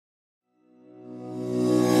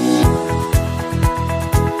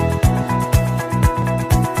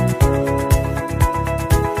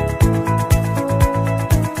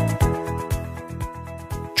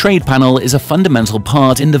Trade panel is a fundamental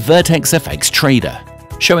part in the VertexFX trader,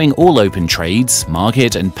 showing all open trades,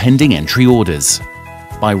 market and pending entry orders.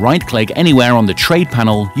 By right-click anywhere on the trade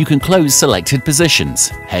panel, you can close selected positions,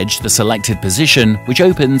 hedge the selected position, which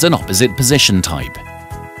opens an opposite position type.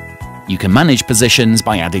 You can manage positions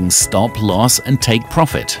by adding stop, loss and take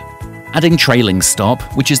profit. Adding trailing stop,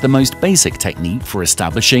 which is the most basic technique for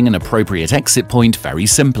establishing an appropriate exit point very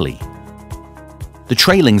simply. The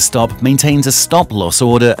trailing stop maintains a stop-loss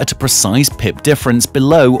order at a precise pip difference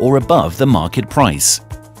below or above the market price.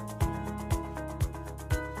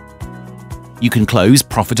 You can close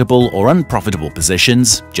profitable or unprofitable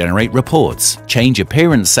positions, generate reports, change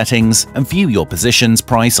appearance settings, and view your position's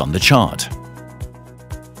price on the chart.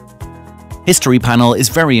 History panel is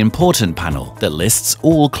a very important panel that lists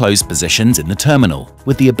all closed positions in the terminal,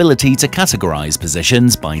 with the ability to categorize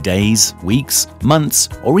positions by days, weeks, months,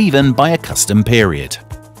 or even by a custom period.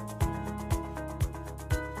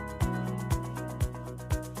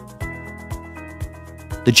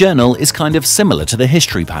 The journal is kind of similar to the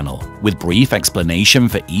history panel, with brief explanation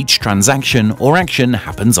for each transaction or action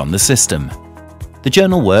happens on the system. The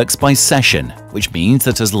journal works by session, which means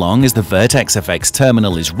that as long as the VertexFX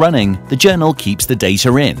terminal is running, the journal keeps the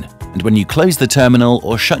data in, and when you close the terminal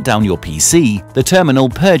or shut down your PC, the terminal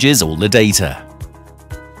purges all the data.